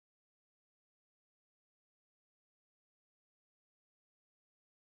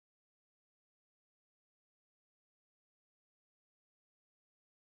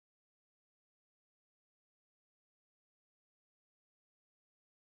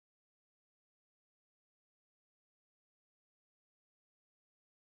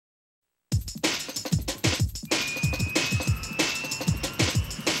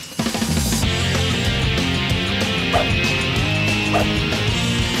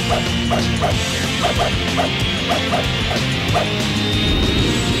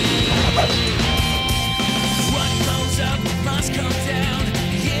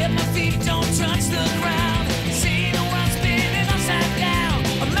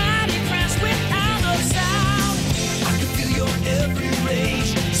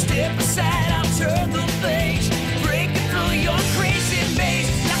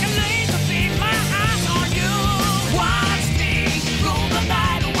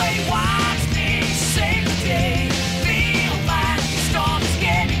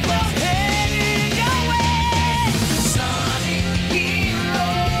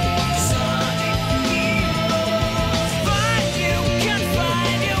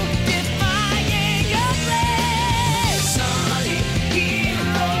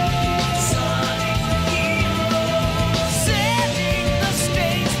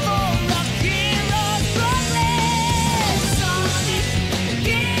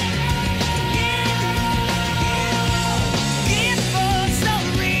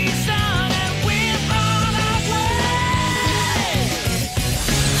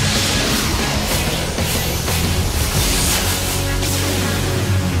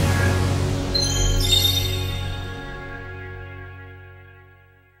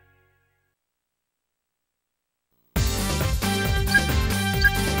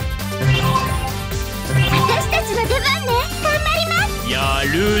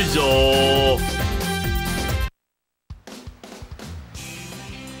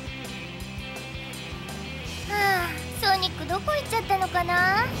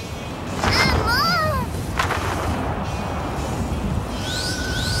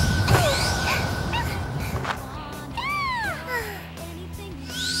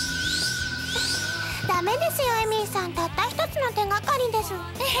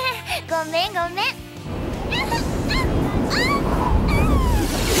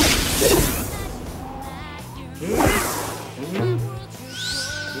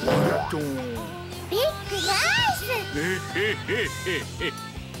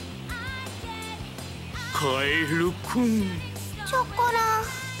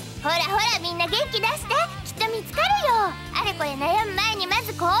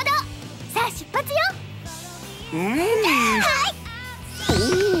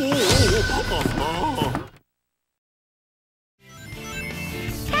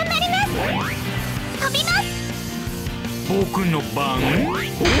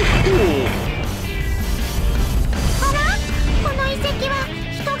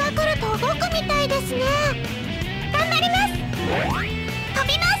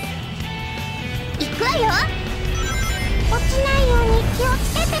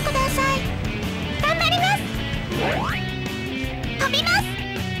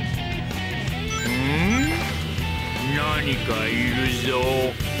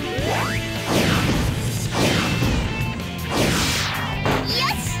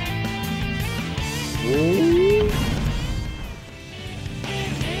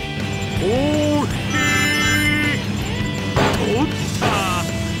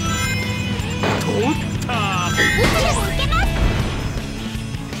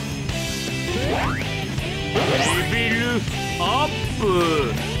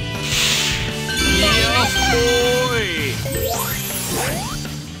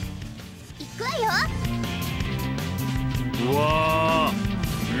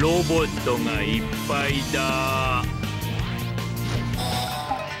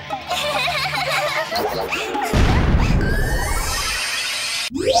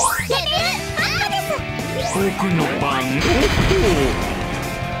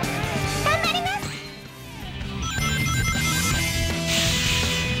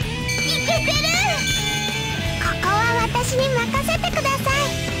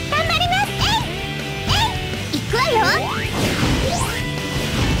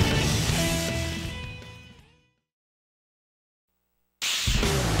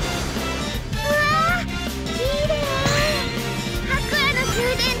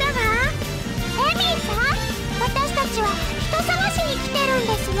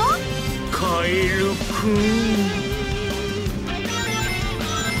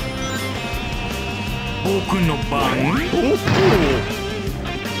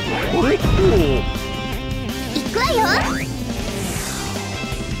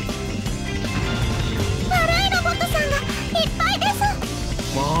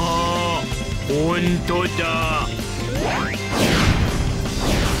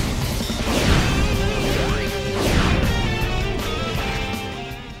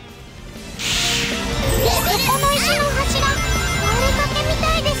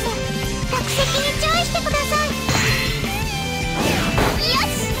落石に注意してください。よ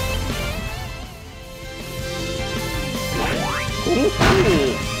し。お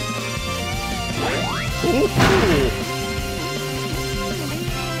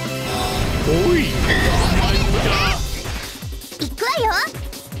い、行くわよ。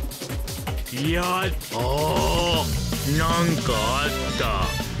いや、なんかあった。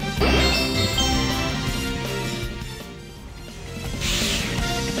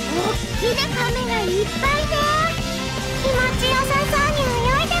大きな亀がいっぱいね。気持ちよさそうに泳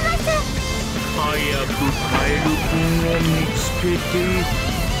いでます。早くカエルくんを見つけて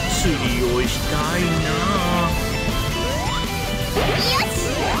釣りをしたいな。よし。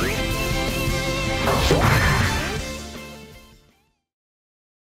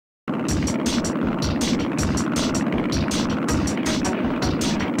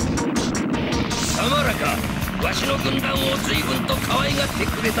サマラか、わしの軍団を随分と可愛がって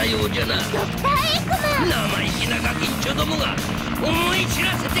くれたようじゃな。ドクターエッグマン。生意気なガキンチョどもが思い知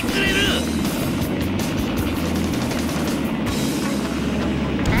らせてくれる。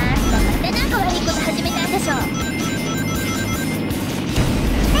あんたまたなんか悪いこと始めたんでしょ。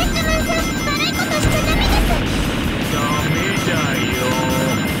エッグマンさん、悪いことしちゃダメです。ダメだよ。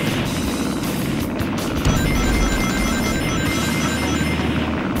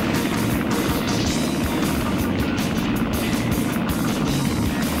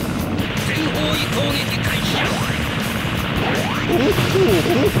攻撃開始。おっ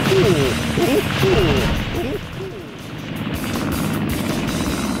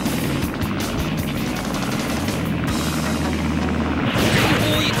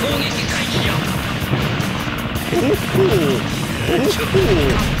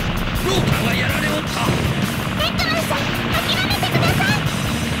ローカーがやられおった。エッグマンさん、諦めてください。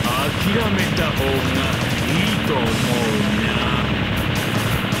諦めた方がいいと思うな。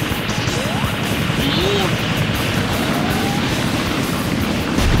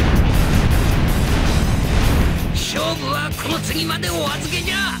勝負はこの次までお預け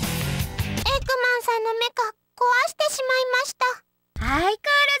じゃ。エッグマンさんのメカ壊してしまいました。相変わら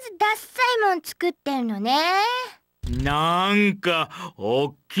ずダッサいもん作ってるのね。なんかお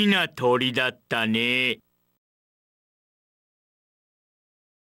っきな鳥だったね。エ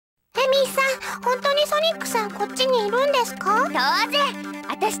ミーさん、本当にソニックさんこっちにいるんですか？当然。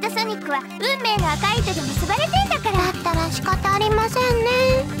私とソニックは運命の赤い糸で結ばれてんだから。だったら仕方ありません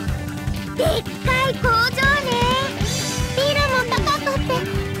ね。でっかい工場ね。ビルも高くって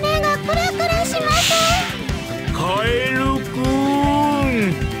目がクラクラしません。カエルく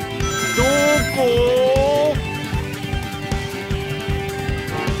ん、どこ？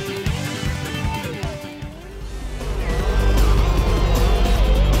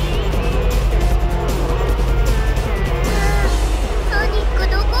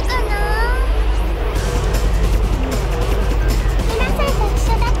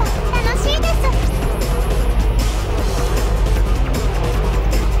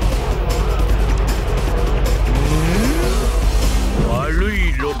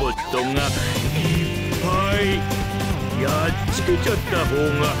つけちゃった方が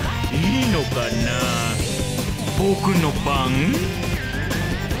いいのかな。僕の番。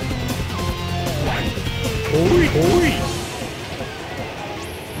おいおい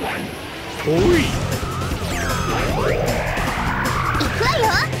おい、行くわよ。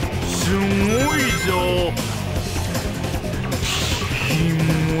すごいぞ。気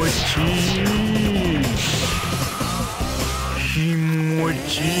持ちいい、気持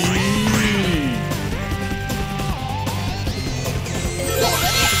ちいい。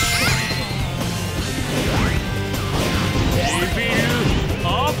レベル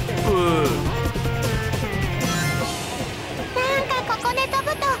アップ。なんかここで飛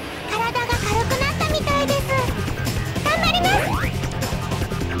ぶと体が軽くなったみたいです。頑張ります。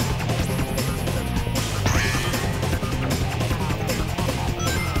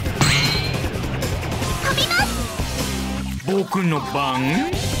飛びます。僕の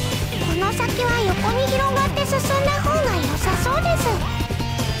番。この先は横に広がって進んだ方が良さそうです。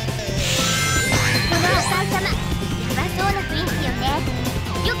このお母様、やばそうな雰囲気よね。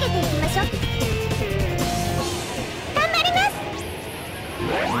避けていきましょう。頑張ります。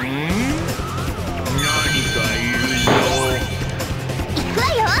何かいるぞ。行くわ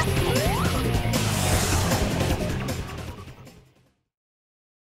よ。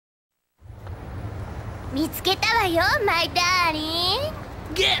見つけたわよ、マイダーリン。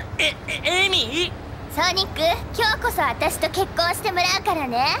エミー。ソニック、今日こそ私と結婚してもらうから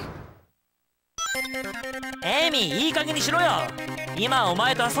ね。エイミー、いい加減にしろよ。今はお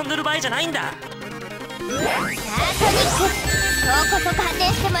前と遊んでる場合じゃないんだ。さあソニック、今日こそ観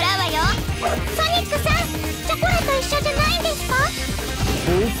念してもらうわよ。ソニックさん、チョコラと一緒じゃないんですか？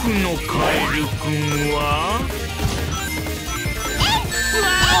僕のカエルくんは行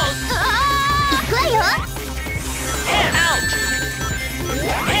くわよ。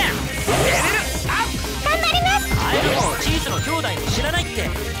頑張ります。あえるもチーズの兄弟も知らないって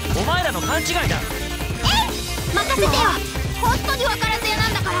お前らの勘違いだ。任せてよ。本当に分からず屋な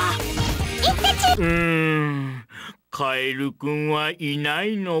んだから。行ってち。カエルくんはいな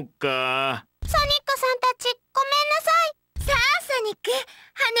いのか。ソニックさんたちごめんなさい。さあソニック、ハ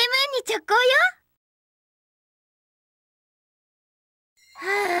ネムーンに直行よ。は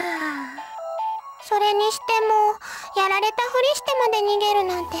あ、それにしてもやられたふりしてまで逃げる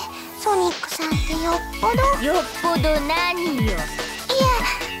なんてソニックさんってよっぽど。よっぽど何よ。いや、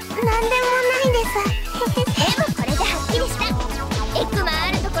なんでもないです。でもこれではっきりした。エッグマン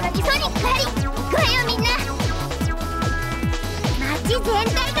あるところにソニックあり。行くわよみんな。街全体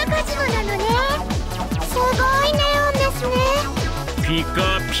がカジノなのね。すごいネオンですね。ピ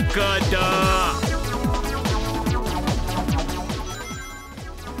カピカだ。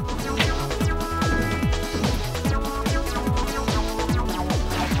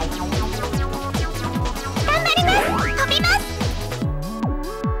頑張ります。飛びます。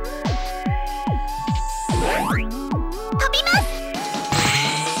飛びます。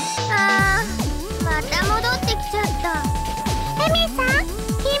あー、また戻ってきちゃった。エミーさん、ピ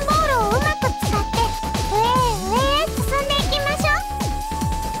ンボールをうまく使って上へ進んでいきましょ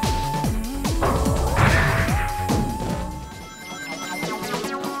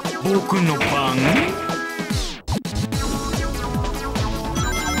僕の番。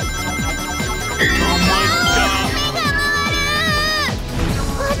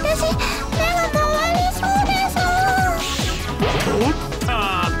私、目が回りそうです。取っ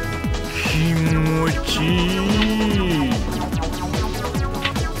た。気持ちいい。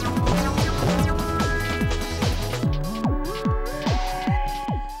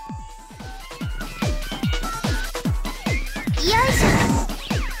よいしょ。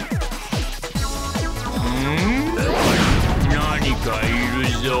何かいる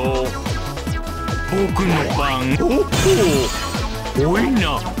ぞ。僕の番。おい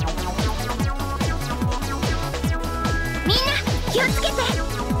な。みんな気をつけて。は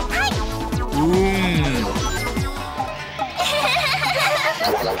い。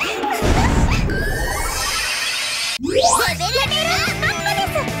レベルアップで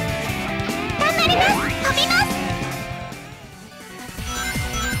す。頑張ります。飛びます。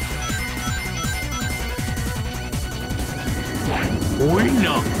おい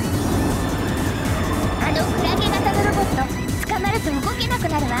な。あのクラゲ型のロボット捕まると動けなく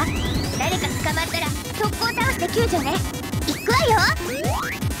なるわ。誰か捕まったら速攻倒して救助ね。行くわよ。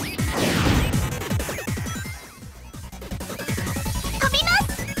飛びま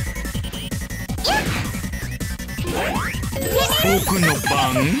す。やっ、僕の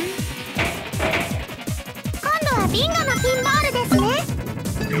番。今度はビンゴのピンボールですね。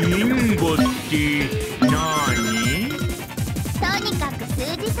ビンゴって何？とにかく数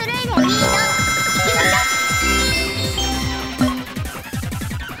字揃えりゃいいの。行きましょう。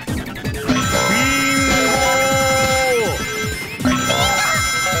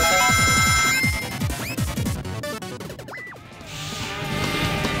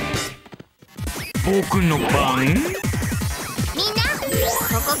僕の番。みんな、こ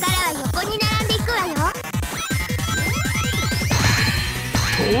こからは横に並んでいくわよ。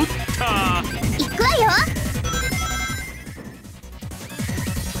取った。行くわよ。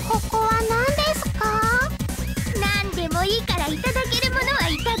ここは何ですか？何でもいいからいただけるものは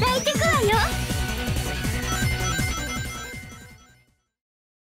いただいてくわよ。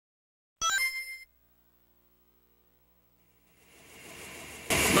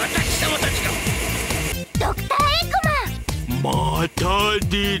また貴様たちか。ドクターエッグマン。また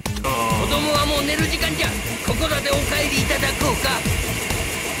出た。子供はもう寝る時間じゃ。ここらでお帰りいただこうか。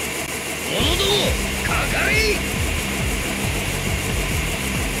者ども、かかれ。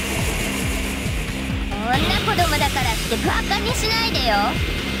こんな子供だからってバカにしないでよ。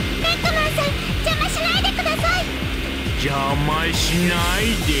エッグマンさん、邪魔しないでください。邪魔しな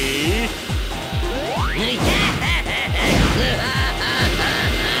いで。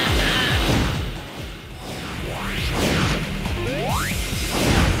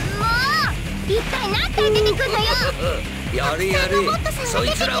一体何体出てくんのよ。やれやれ、そい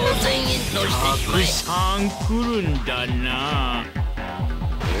つらを全員乗してしまえ。たくさん来るんだな。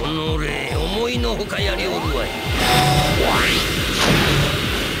おのれ、思いのほかやりおるわい。頑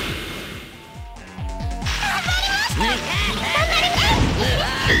張ります。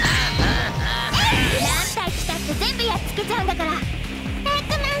何体来たって全部やっつけちゃうんだから。エッグ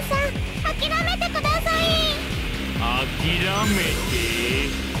マンさん、諦めてください。諦めて。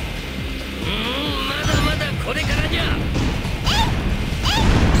まだまだこれからじゃ。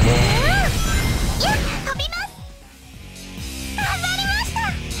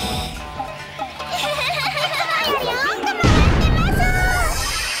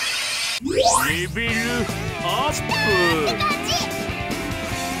レベルアップ。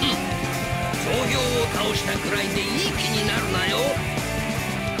総評を倒したくらいでいい気になるなよ。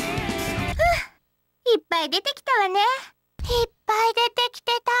いっぱい出てきたわね。いっぱい出てき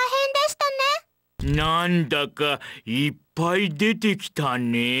て大変でしたね。なんだかいっぱい出てきた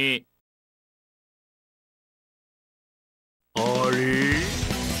ね。あれ？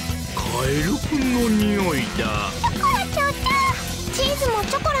カエルくんの匂いだ。チョコラちょうちゃん、チーズも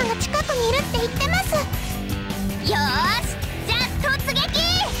チョコラが近くにいるって言ってます。よーし、じゃあ突撃。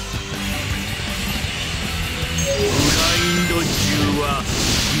ブラインド中は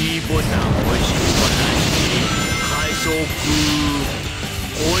B ボタン押しっぱなし、加速、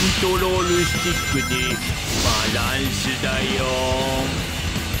コントロールスティックでバランスだよ。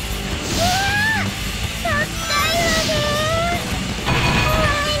高いわね。怖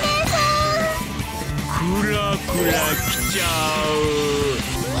いです。クラクラきちゃう。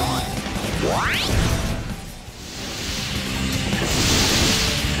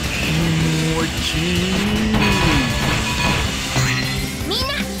気持ちいい。みんな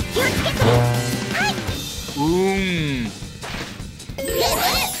気をつけて。はい。レベルアッ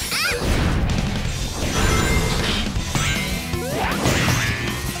プ。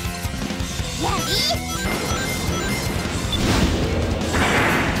やり。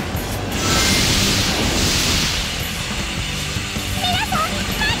皆さん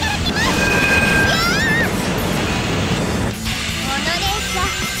前から来ます。この列車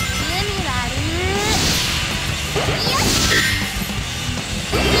海はある。よし。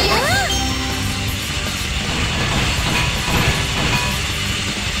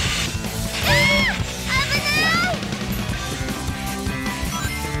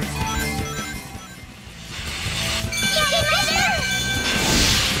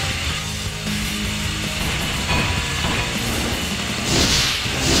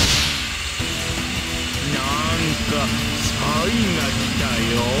サイが来た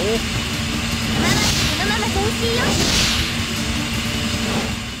よ。ママ、このまま前進よ。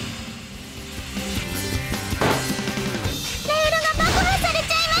レールが爆破されち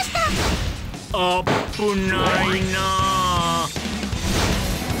ゃいました。危ないな。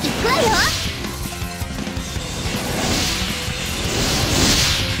行くわよ。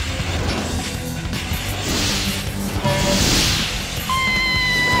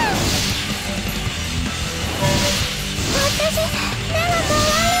私、目が壊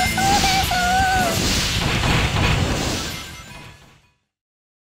れそうです。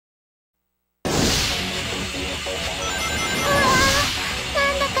な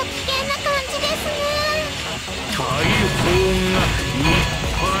んだか危険な感じですね。大砲がいっ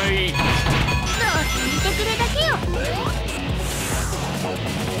ぱい。そう聞いてくれだけよ。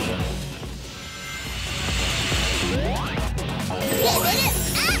レベル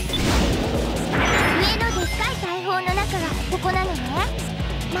アップ。上のでっかい大砲の中がここなのね。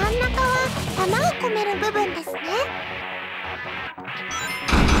真ん中は弾を込める部分ですね。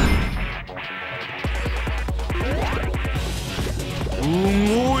動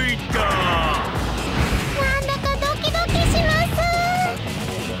いた。なんだかドキドキします。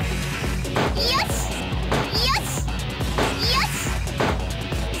よしよしよし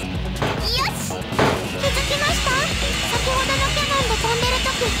よし。気づきました？先ほどのキャノンで飛んでると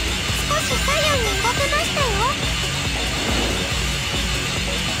き少し左右に動けましたよ。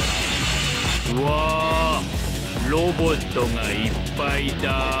うわー、ロボットがいっぱい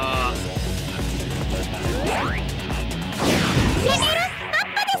だ。レベルアッ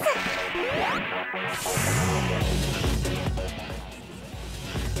プです。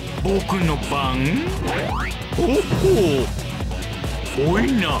僕の番？おほ、おい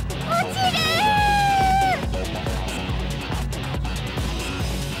な。落ちる。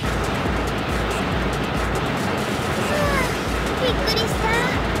びっくりした。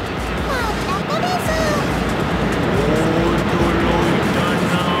まったくです。驚いた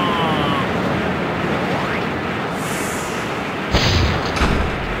な。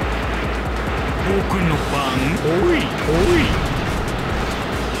僕の番？おいおい。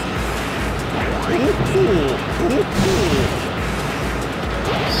おほおほ。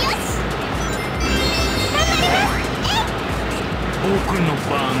よし、頑張ります。僕の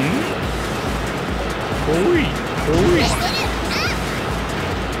番？おいおい。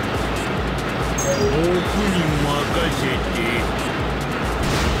僕に任せて。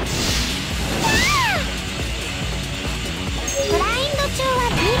ブラインド中は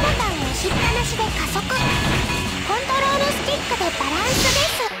B ボタンを押しっぱなしで加速。コントロールスティックでバランスで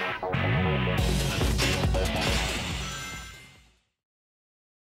す。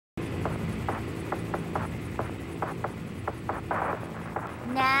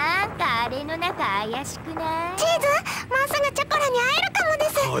なんか歩れの中怪しくない？チーズ、もうすぐチョコラに会えるかもで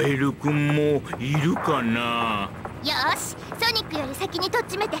す。カエルくんもいるかな。よし、ソニックより先にとっ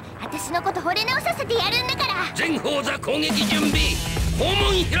ちめて私のこと惚れ直させてやるんだから。全砲座攻撃準備、訪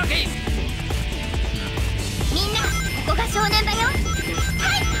問開け。みんな、ここが正念場よ。は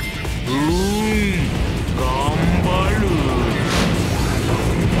い。頑張る。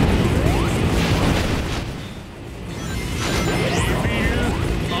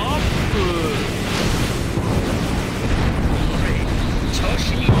調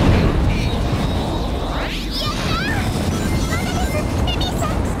子に乗って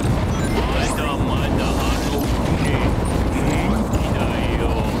まだまだあの船元気だよ。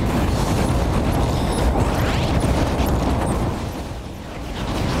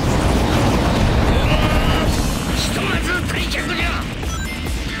ひとまず退却じゃ。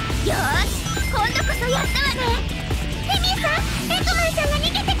よし、今度こそやったわね。ヘミーさん、エッグマンさんが逃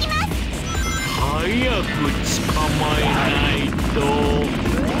げてきます。早く捕まえないと。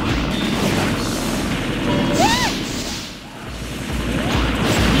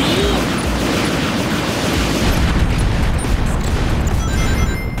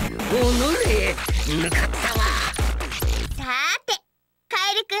おのれ、抜かったわ。さーて、カ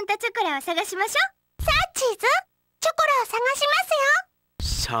エルくんとチョコラを探しましょう。さあチーズ、チョコラを探しま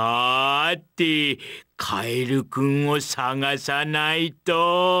すよ。さーて、カエルくんを探さない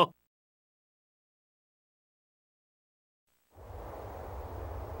と。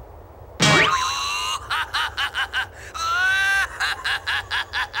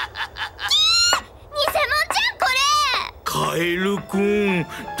カエルくん、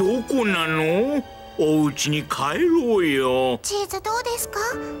どこなの？お家に帰ろうよ。チーズどうですか？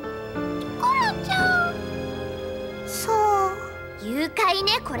コモちゃん。そう。誘拐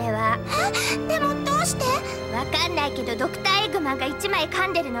ね、これは。でもどうして？わかんないけどドクターエッグマンが1枚噛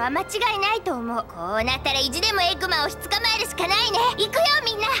んでるのは間違いないと思う。こうなったら意地でもエッグマンを捕まえるしかないね。行くよ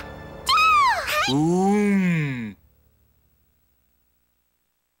みんな。じゃあ。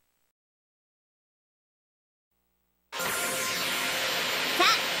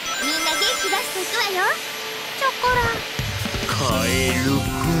出していくわよ、チョコラ。カエルく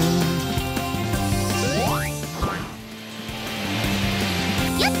ん。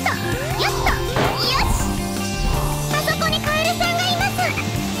よっとよっと、よし。あそこにカエルさんがいます。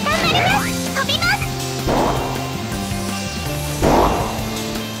頑張ります。飛びます。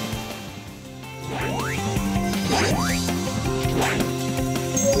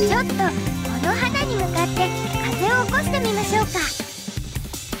ちょっとこの花に向かって風を起こしてみましょうか。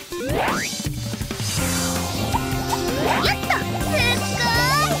よっと、すっご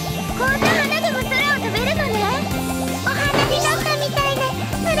い。こんな花でも空を飛べるのね。お花になったみたいで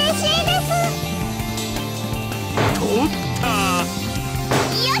嬉しいです。取った。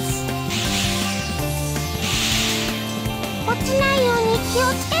よし。落ちないように気を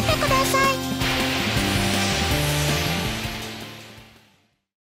つけてください。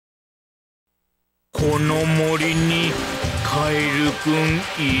この森にカエルくん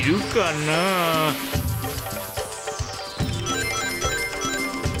いるかな。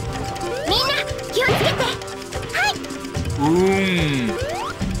みんな気をつけて。はい。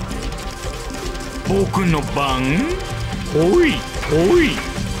僕の番。おいおい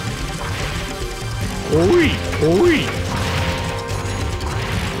おいおい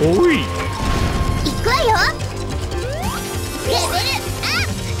おい。行くわよ。レベルアッ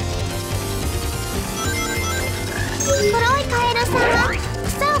プ。黒いカエルさんは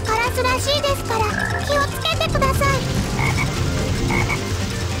草を枯らすらしいですから気をつけてください。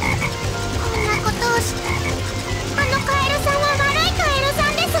こんなことをしてあのカエルさんは悪いカエルさ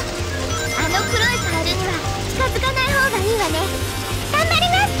んです。あの黒いカエルには近づかない方がいいわね。頑張り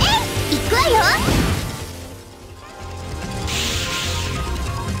ます。行くわよ。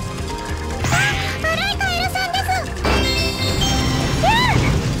悪いカエルさんです。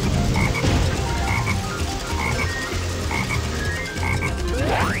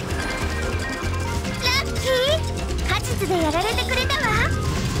果実でやられてくれたわ。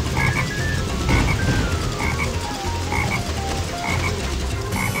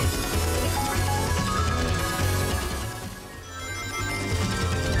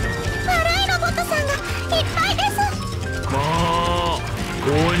悪いロボットさんがいっぱいです。まあ、ほ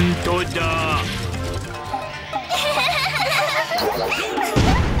んとだ。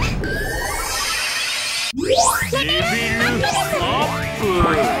レベルアップ。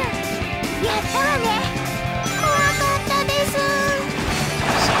やったわね。怖かったです。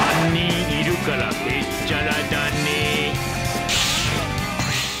3人いるからへっちゃらだね。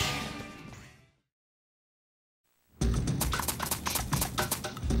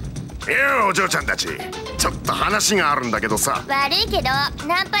よお嬢ちゃんたち、ちょっと話があるんだけどさ。悪いけど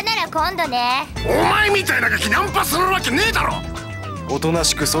ナンパなら今度ね。お前みたいなガキナンパするわけねえだろ。おとな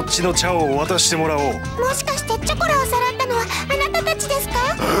しくそっちの茶を渡してもらおう。もしかしてチョコラをさらったのはあなたたちですか？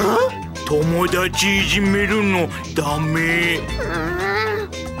友達いじめるのダメ。じゃ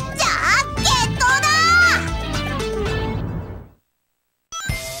あ決闘だ。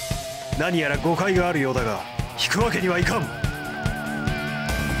何やら誤解があるようだが、引くわけにはいかん。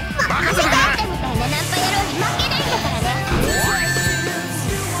バカだな。みたいなナンパ野郎に負けないんだからね。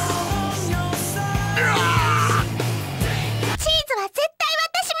チーズは絶対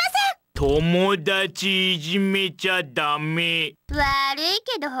渡しません。友達いじめちゃダメ。悪い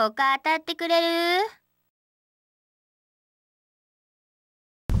けど他当たってくれる？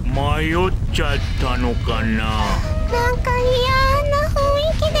迷っちゃったのかな。なんか嫌な雰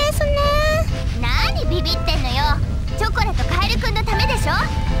囲気ですね。何ビビってんのよ。チョコラとカエルくんのためでしょ。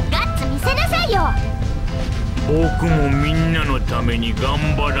ガッツ見せなさいよ。僕もみんなのために頑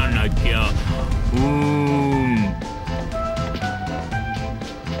張らなきゃ。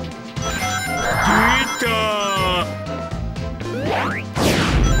出た。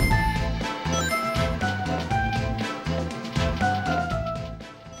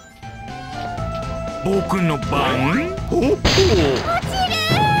僕の番。ほっほ。落ちる。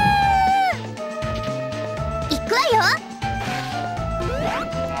行くわよ。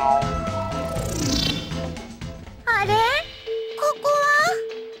あれ？ここ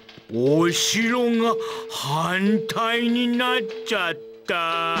は？お城が反対になっちゃっ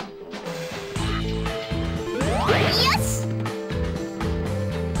た。よし。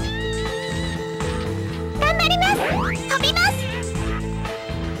頑張ります。飛びます。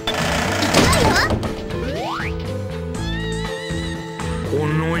こ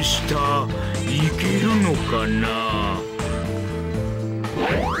の下行けるのかな。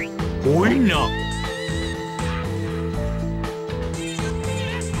ほいな。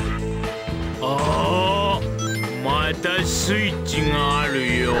あー、またスイッチがあ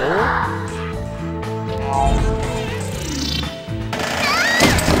るよ。床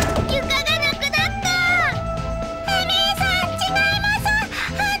がなくなった。エミーさん、違います。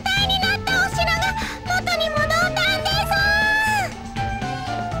反対になったお城が元に戻ったんです。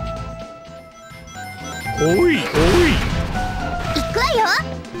おいおい。行くわよ。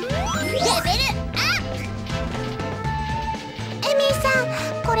レベルアップ。エミーさん、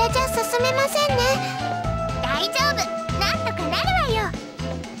これじゃ進めませんね。大丈夫、なんとかなるわよ。よ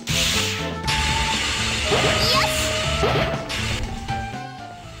し。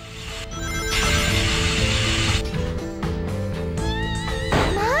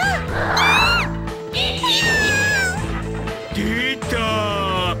出た。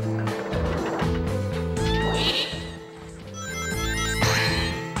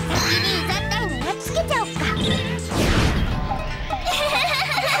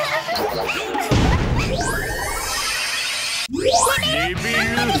レベル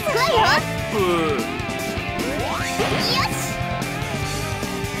アップ。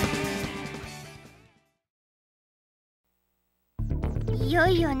いよ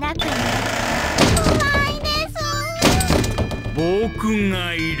いよ中に。怖いです。僕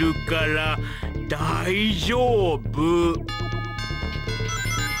がいるから大丈夫。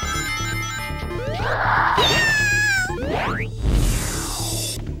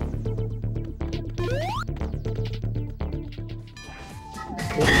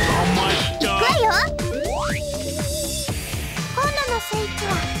捕まった。行くわよ。今度のスイッチは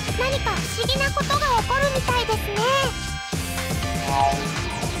何か不思議なことが起こるみたいですね。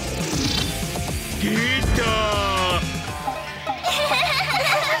出た。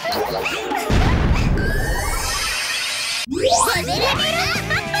レベルア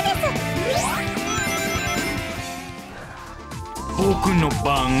ップです。僕の番。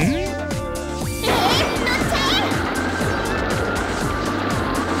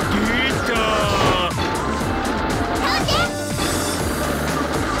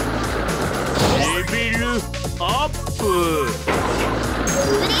アップ。ブ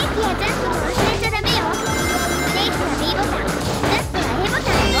レーキやジャンプも忘れちゃダメよ。ブレーキは B ボタン、ジャンプは A ボタ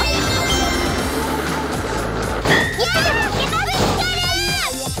ンよ。いつでも負けませんから。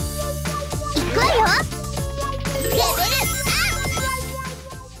行くわよ。レベルアップ。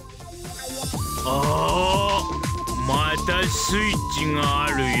あー、またスイッチがあ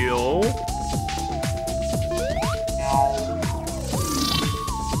るよ。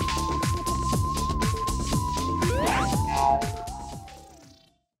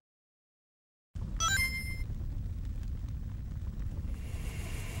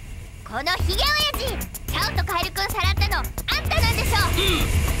このヒゲ親父、チャオとカエルくんさらったのあんたなんでしょ。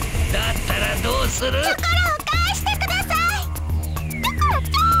だったらどうする？チョコラを返してください。チョコラ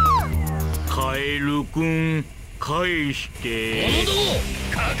チョカエルくん返して。者ども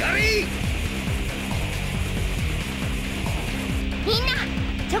かかれ！みんな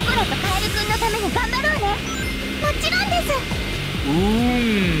チョコラとカエルくんのために頑張ろうね。もちろんです。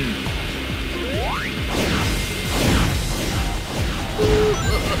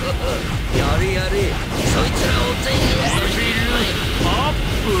やれやれ、そいつらを全員レベルアッ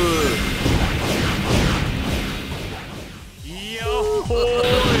プ。いやほー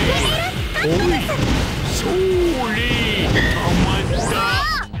い。おい、それたまった。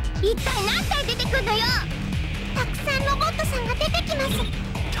一体何体出てくんのよ。たくさんロボットさんが出てきます。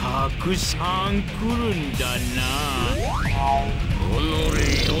たくさん来るんだな。おのれ、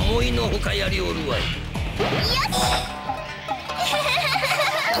思いのほかやりおるわい。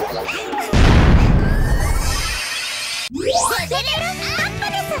よしレベルアップ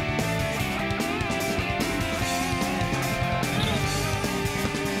です。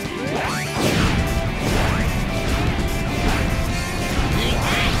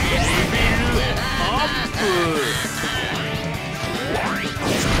アップ。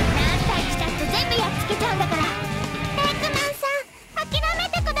何体来たって全部やっつけちゃうんだから。エッグマンさん、諦め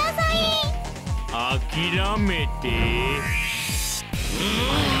てください。諦めて。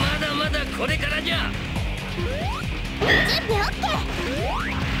まだまだこれからじゃ。準備オッケー。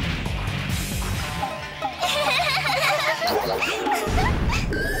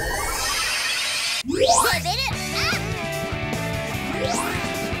レベルアップ。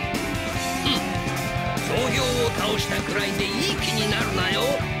商標を倒したくらいでいい気になるなよ。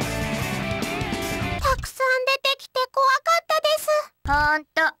たくさん出てきて怖かったです。ほんと、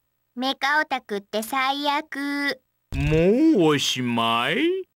メカオタクって最悪。もうおしま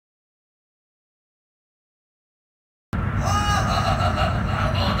い？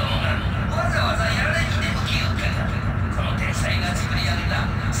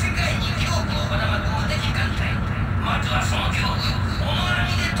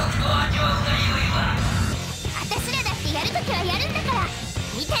私らだってやるときはやるんだから。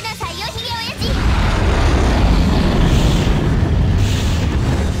見てなさいよ、ヒゲおやじ。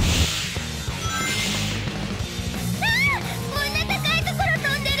こんな高いところ飛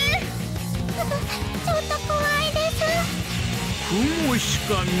んでる。ちょっと怖いです。雲しか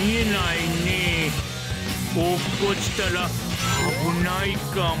見えないね。落っこちたら危ない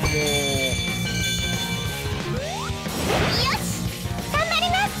かも。よし、頑張り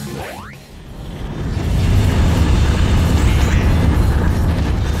ます。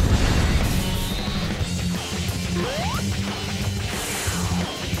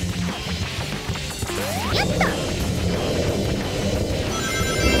よっと。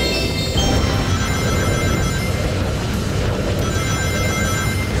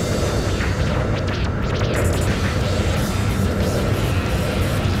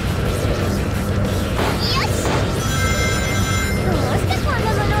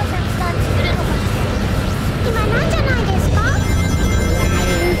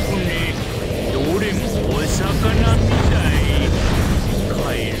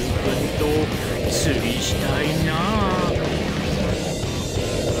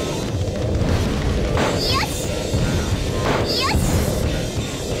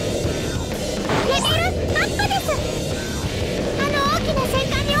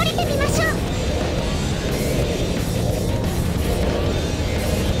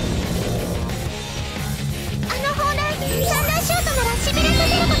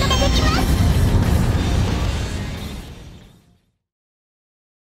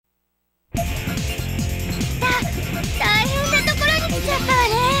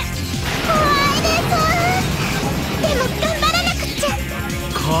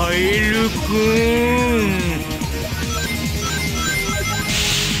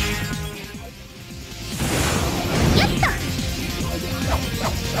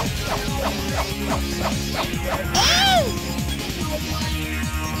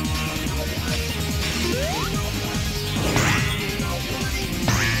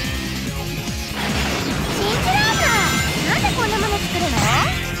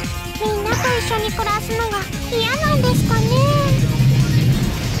緒に暮らすのが嫌なんですかね。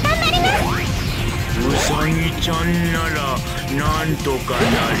頑張ります。うさぎちゃんならなんとかな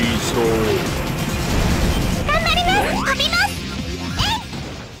りそう。頑張ります。飛びます。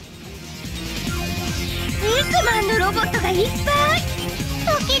エッグマンのロボットがいっぱい。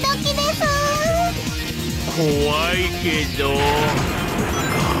ドキドキです。怖いけど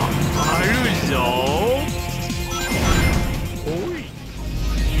頑張るぞ。おい、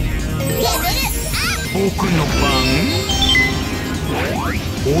レベルアップ。僕の番。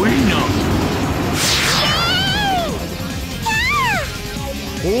おいな。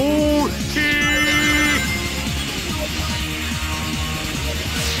おーへ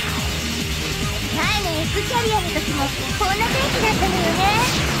前のエッグキャリアの時もこんな天気だったのよね。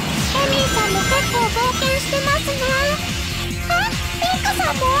エミーさんも結構冒険してますね。あ、ピンク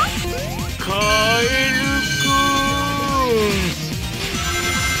さんも？カエルくん。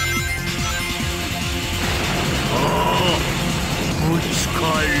ああ、ぶつか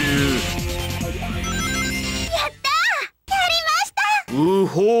る。やったー、やりました。う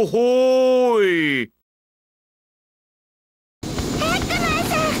ほほーい。エッグマン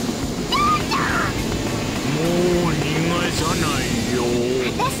さん、もう逃がさないよ。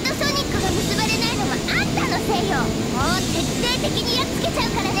私とソニックが結ばれないのはあんたのせいよ。もう徹底的にやっつけちゃう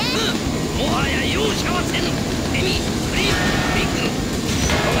からね。もはや容赦はせぬ。エミ、クリーム、ビッグ、こ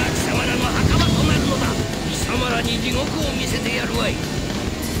こが貴様らの墓場となるのだ。貴様らに地獄を見せてやるわい。さ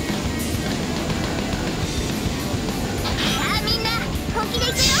あみんな本気で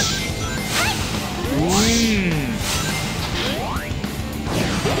いくよ。はい。ほ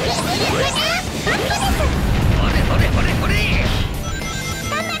れほれほれほれ。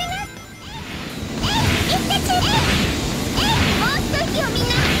頑張ります。いってち。もう一息をみん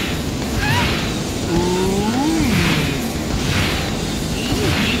な。いい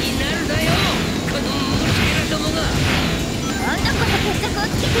気になるだよ、この虫けらどもが。今度こそ結束をつ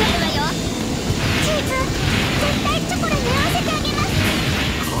けてやるわよ。チーズ、絶対チョコラに合わせてあげます。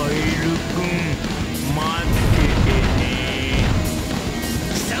カエルくん、待っててね。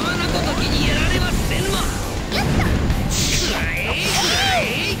貴様のごときにやられはせぬわ。よっと。くらえくらえ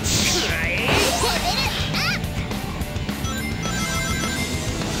くらえ。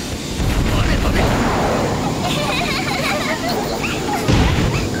ほれほれ。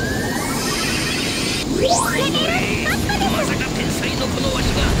まさか天才のこのワニ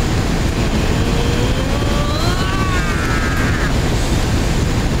が。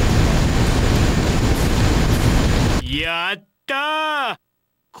やったー。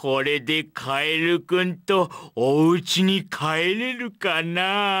これでカエルくんとお家に帰れるか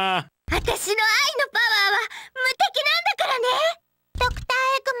な。私の愛のパワーは無敵なんだからね。ドクター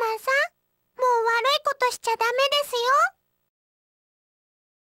エグマンさん、もう悪いことしちゃダメですよ。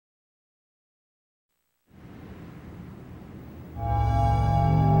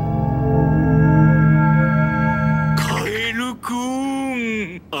カエルく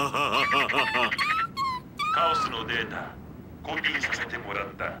ん。カオスのデータコピーさせてもらっ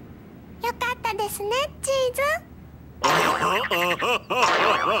た。よかったですね、チーズ。あら、あ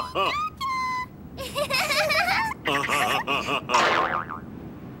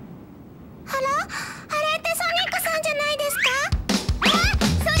れってソニックさんじゃないですか？あ、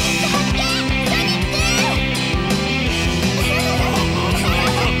ソニック発見！ソニック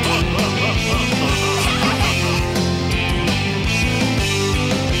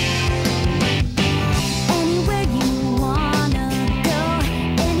！Anywhere you wanna go,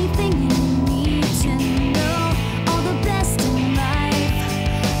 anything you need to know, all the best in life,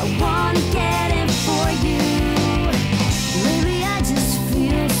 I wanna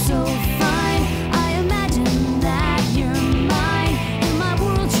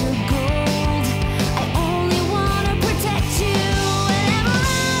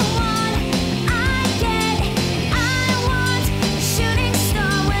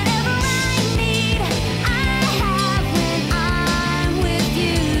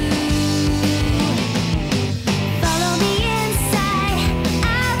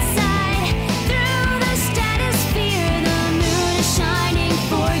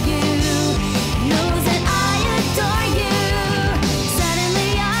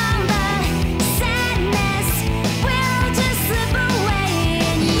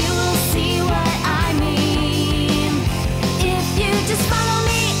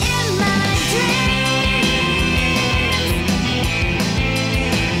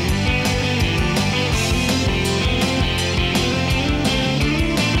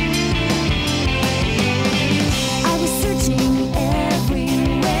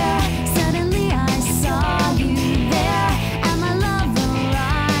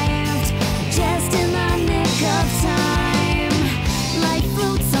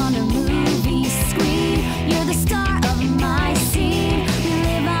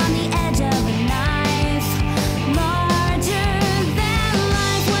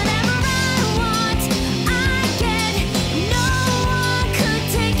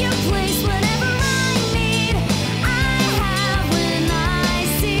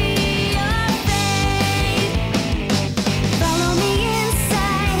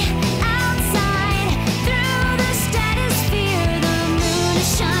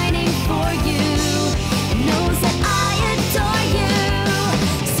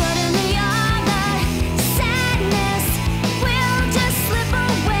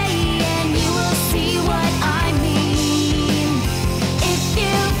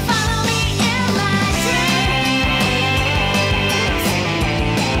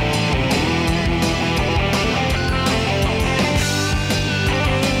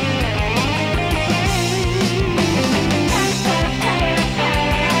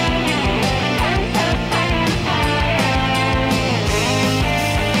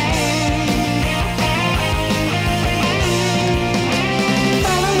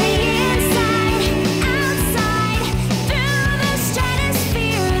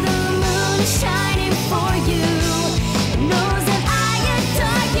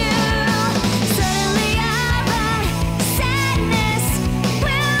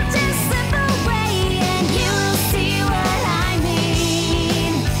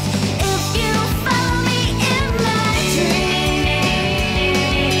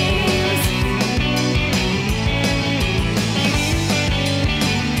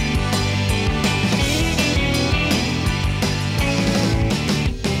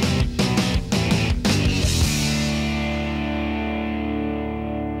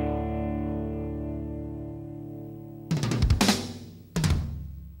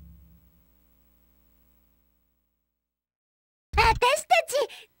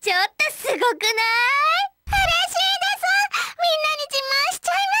ちょっとすごくない？嬉しいです。みんなに自慢しち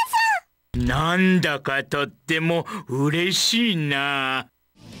ゃいます。なんだかとっても嬉しいな。